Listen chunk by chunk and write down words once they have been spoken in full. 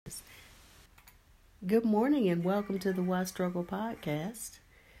Good morning and welcome to the Why Struggle podcast.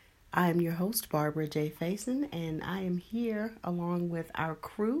 I am your host, Barbara J. Faison, and I am here along with our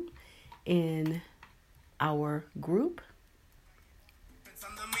crew in our group.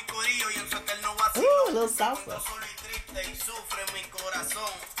 Ooh, a little salsa.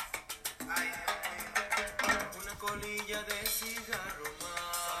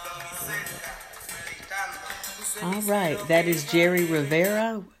 All right, that is Jerry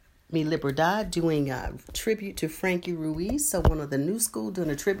Rivera, Mi Libertad, doing a tribute to Frankie Ruiz. So one of the new school doing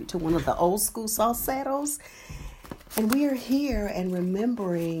a tribute to one of the old school salseros. And we are here and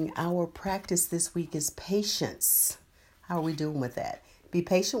remembering our practice this week is patience. How are we doing with that? Be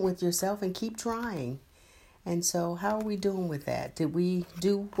patient with yourself and keep trying. And so how are we doing with that? Did we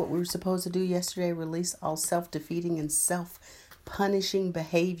do what we were supposed to do yesterday? Release all self-defeating and self-punishing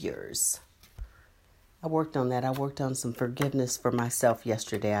behaviors. I worked on that. I worked on some forgiveness for myself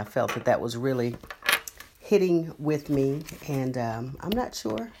yesterday. I felt that was really hitting with me. And I'm not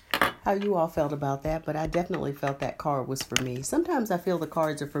sure how you all felt about that, but I definitely felt that card was for me. Sometimes I feel the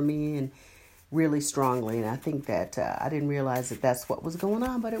cards are for me and really strongly. And I think that I didn't realize that that's what was going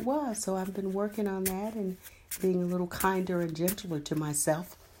on, but it was. So I've been working on that and being a little kinder and gentler to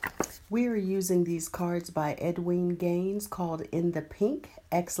myself. We are using these cards by Edwene Gaines called In the Pink,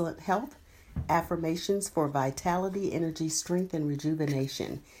 Excellent Health. Affirmations for vitality, energy, strength, and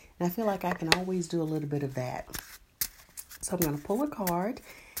rejuvenation. And I feel like I can always do a little bit of that. So I'm going to pull a card.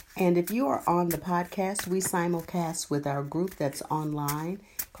 And if you are on the podcast, we simulcast with our group that's online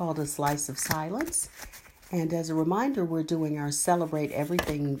called A Slice of Silence. And as a reminder, we're doing our Celebrate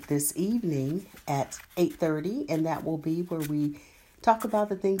Everything this evening at 8:30. And that will be where we talk about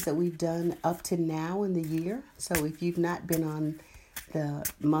the things that we've done up to now in the year. So if you've not been on the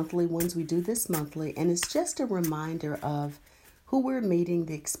monthly ones, we do this monthly, and it's just a reminder of who we're meeting,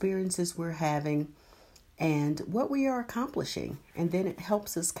 the experiences we're having, and what we are accomplishing. And then it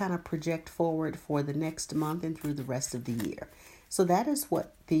helps us kind of project forward for the next month and through the rest of the year. So that is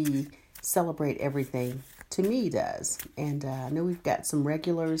what the Celebrate Everything to me does. And I know we've got some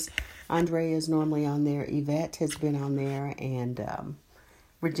regulars. Andre is normally on there. Yvette has been on there, and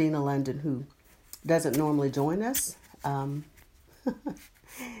Regina London, who doesn't normally join us.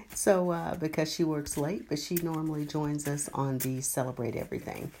 So because she works late, but she normally joins us on the Celebrate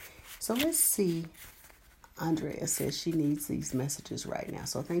Everything. So let's see. Andrea says she needs these messages right now.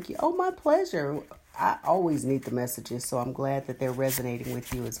 So thank you. Oh, my pleasure. I always need the messages, so I'm glad that they're resonating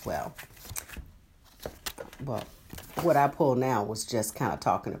with you as well. Well, what I pulled now was just kind of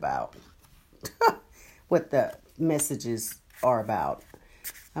talking about what the messages are about.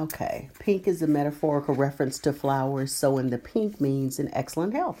 Okay, pink is a metaphorical reference to flowers, so in the pink means in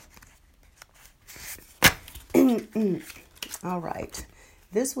excellent health. All right,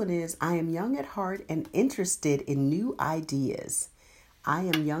 this one is, I am young at heart and interested in new ideas. I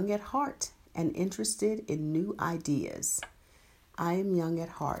am young at heart and interested in new ideas. I am young at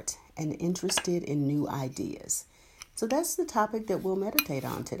heart and interested in new ideas. So that's the topic that we'll meditate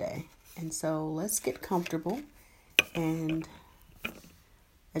on today. And so let's get comfortable. And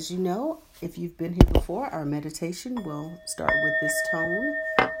as you know, if you've been here before, our meditation will start with this tone.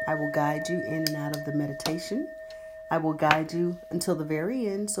 I will guide you in and out of the meditation. I will guide you until the very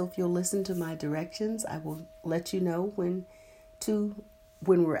end. So if you'll listen to my directions, I will let you know when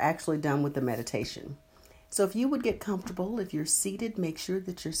we're actually done with the meditation. So if you would get comfortable, if you're seated, make sure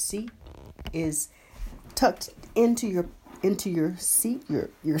that your seat is tucked into your seat.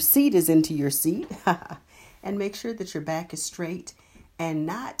 Your seat is into your seat. And make sure that your back is straight and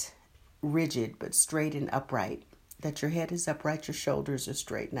not rigid, but straight and upright. That your head is upright, your shoulders are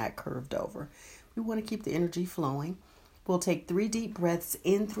straight, not curved over. We want to keep the energy flowing. We'll take 3 deep breaths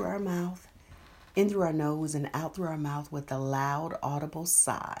in through our mouth, in through our nose, and out through our mouth with a loud, audible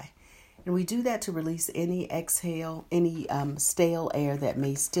sigh. And we do that to release any stale air that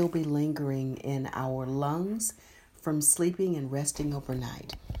may still be lingering in our lungs from sleeping and resting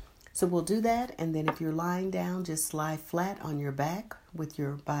overnight. So we'll do that, and then if you're lying down, just lie flat on your back with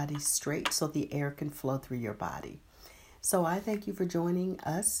your body straight so the air can flow through your body. So I thank you for joining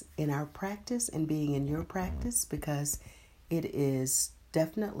us in our practice and being in your practice, because it is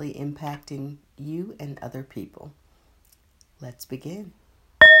definitely impacting you and other people. Let's begin.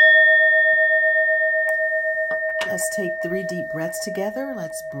 Let's take 3 deep breaths together.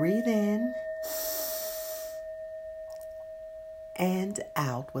 Let's breathe in and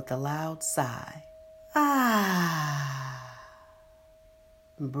out with a loud sigh. Ah.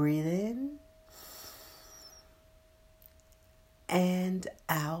 Breathe in and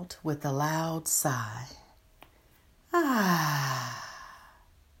out with a loud sigh. Ah.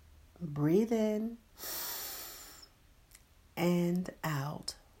 Breathe in and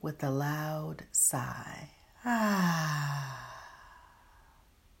out with a loud sigh.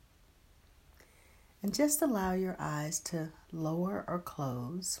 And just allow your eyes to lower or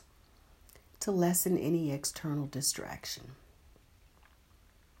close to lessen any external distraction.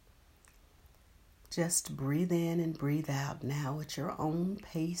 Just breathe in and breathe out now at your own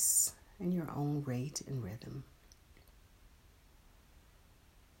pace and your own rate and rhythm.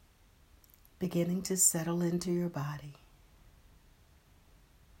 Beginning to settle into your body.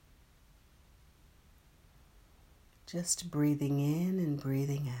 Just breathing in and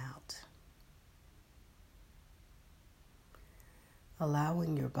breathing out.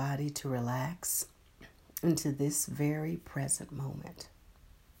 Allowing your body to relax into this very present moment.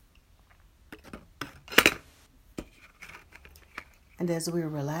 And as we're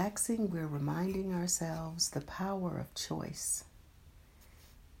relaxing, we're reminding ourselves the power of choice.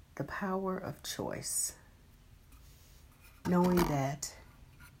 The power of choice. Knowing that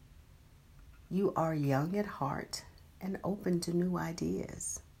you are young at heart and open to new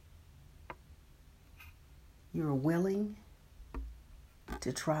ideas. You're willing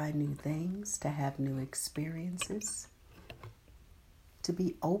to try new things, to have new experiences, to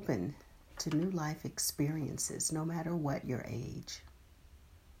be open to new life experiences, no matter what your age.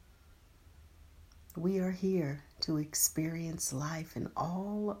 We are here to experience life in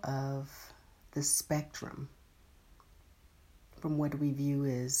all of the spectrum, from what we view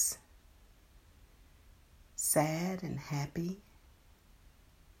as sad and happy,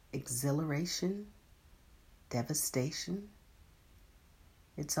 exhilaration, devastation.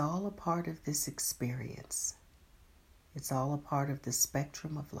 It's all a part of this experience. It's all a part of the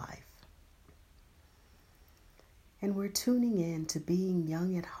spectrum of life. And we're tuning in to being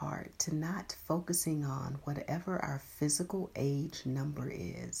young at heart, to not focusing on whatever our physical age number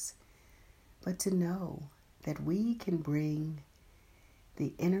is, but to know that we can bring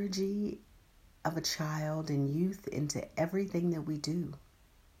the energy of a child and youth into everything that we do.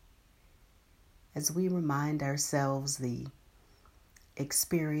 As we remind ourselves the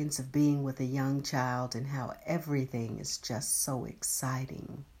experience of being with a young child and how everything is just so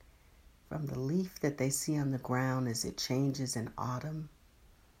exciting. From the leaf that they see on the ground as it changes in autumn,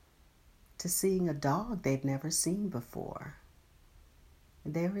 to seeing a dog they've never seen before.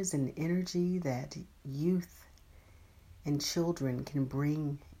 There is an energy that youth and children can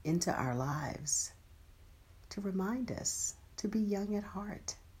bring into our lives to remind us to be young at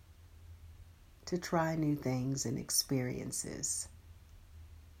heart, to try new things and experiences,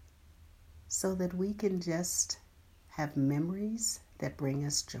 so that we can just have memories that bring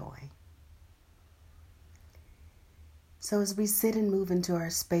us joy. So as we sit and move into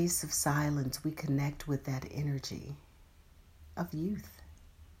our space of silence, we connect with that energy of youth.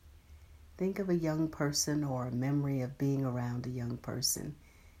 Think of a young person or a memory of being around a young person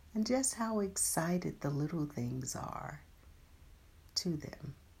and just how excited the little things are to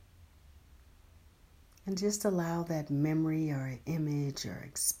them. And just allow that memory or image or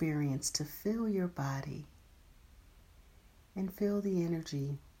experience to fill your body and feel the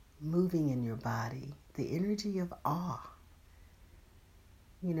energy moving in your body, the energy of awe.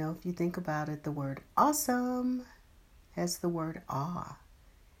 You know, if you think about it, the word awesome has the word awe.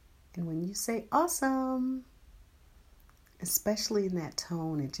 And when you say awesome, especially in that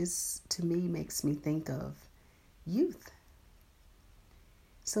tone, it just, to me, makes me think of youth.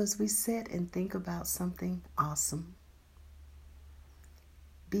 So as we sit and think about something awesome,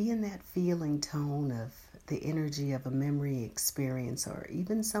 be in that feeling tone of the energy of a memory experience or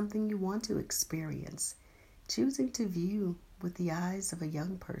even something you want to experience, choosing to view with the eyes of a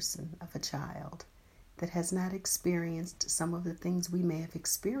young person, of a child that has not experienced some of the things we may have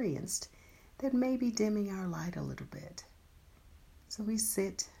experienced that may be dimming our light a little bit. So we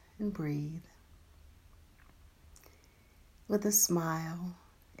sit and breathe with a smile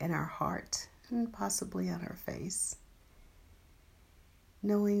in our heart and possibly on our face,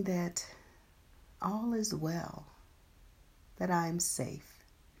 knowing that all is well, that I am safe,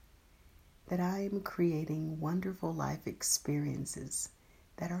 that I am creating wonderful life experiences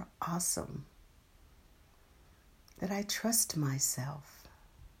that are awesome, that I trust myself,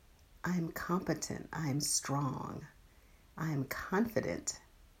 I am competent, I am strong, I am confident,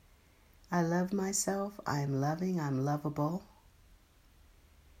 I love myself, I am loving, I'm lovable,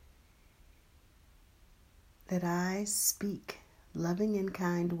 that I speak loving and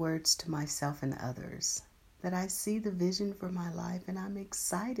kind words to myself and others, that I see the vision for my life and I'm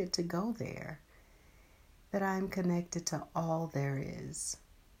excited to go there, that I'm connected to all there is,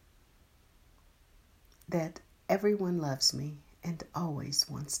 that everyone loves me,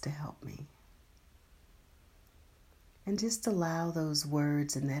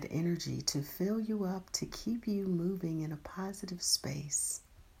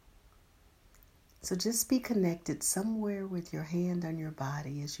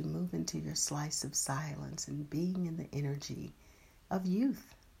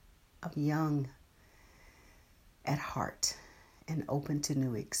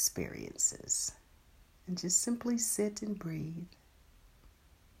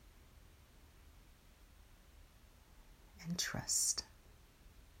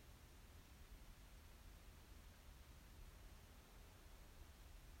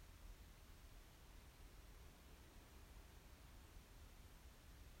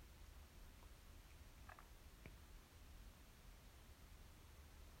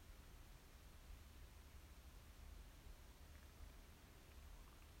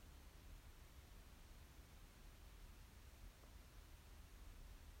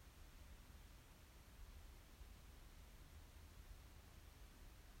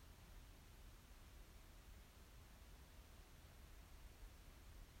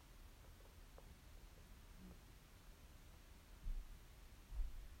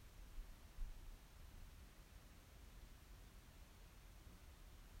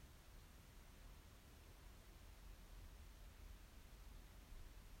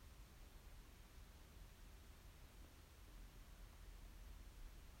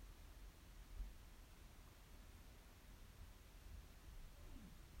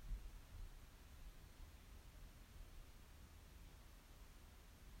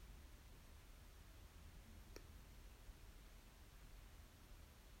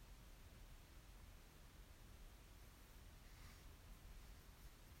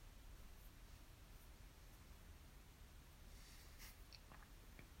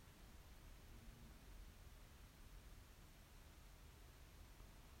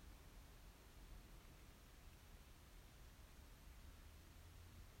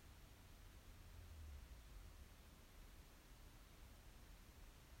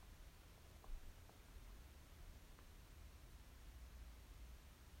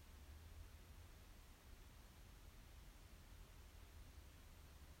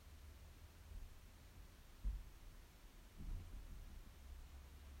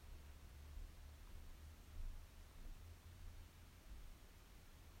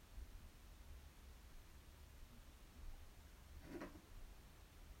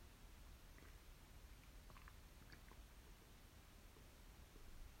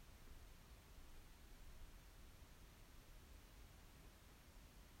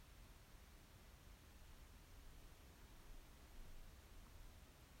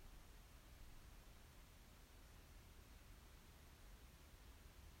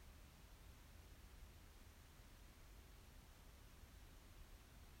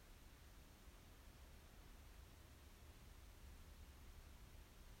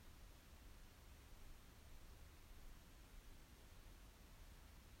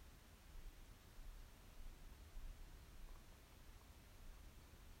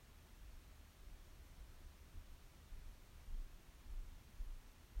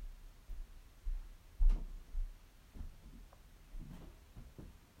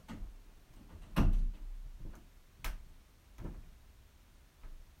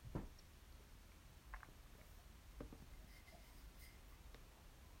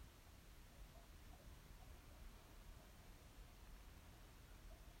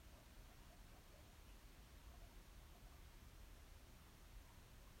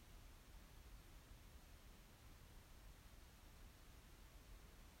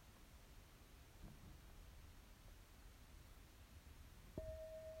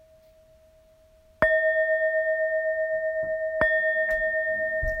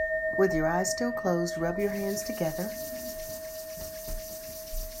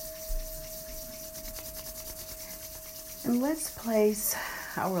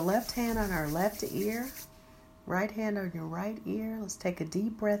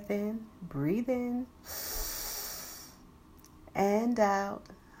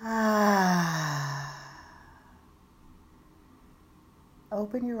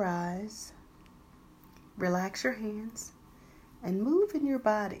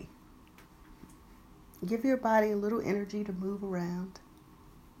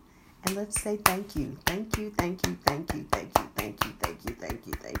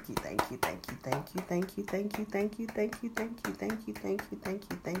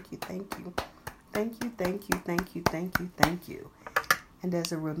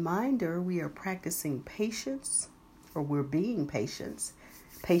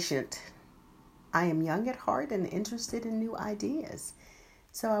 I am young at heart and interested in new ideas.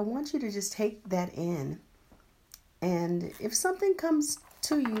 So I want you to just take that in. And if something comes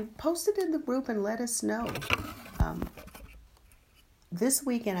to you, post it in the group and let us know. This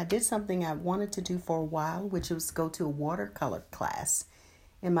weekend I did something I wanted to do for a while, which was go to a watercolor class.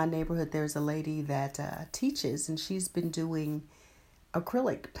 In my neighborhood, there's a lady that teaches, and she's been doing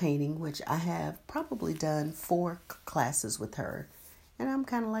acrylic painting, which I have probably done 4 classes with her. And I'm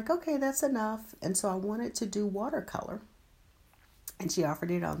kind of like, okay, that's enough. And so I wanted to do watercolor. And she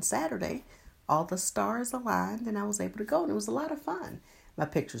offered it on Saturday. All the stars aligned, and I was able to go, and it was a lot of fun. My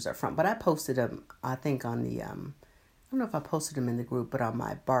pictures are from, but I posted them, I think, on the, I don't know if I posted them in the group, but on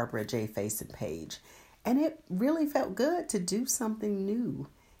my Barbara J. Faison page. And it really felt good to do something new,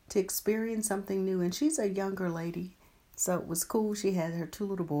 to experience something new. And she's a younger lady, so it was cool. She had her 2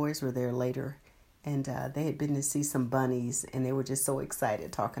 little boys were there later, and they had been to see some bunnies, and they were just so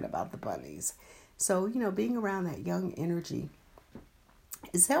excited talking about the bunnies. So, being around that young energy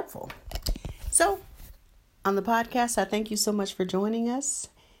is helpful. So, on the podcast, I thank you so much for joining us.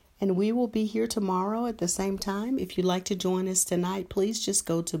 And we will be here tomorrow at the same time. If you'd like to join us tonight, please just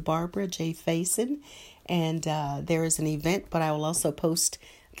go to Barbara J. Faison. And there is an event, but I will also post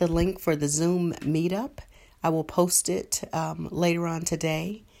the link for the Zoom meetup. I will post it later on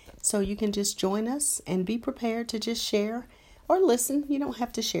today. So you can just join us and be prepared to just share or listen. You don't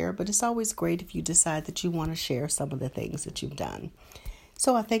have to share, but it's always great if you decide that you want to share some of the things that you've done.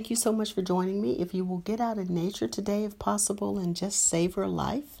 So I thank you so much for joining me. If you will get out in nature today, if possible, and just savor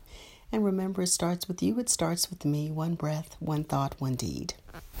life. And remember, it starts with you. It starts with me. One breath, one thought, one deed.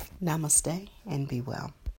 Namaste and be well.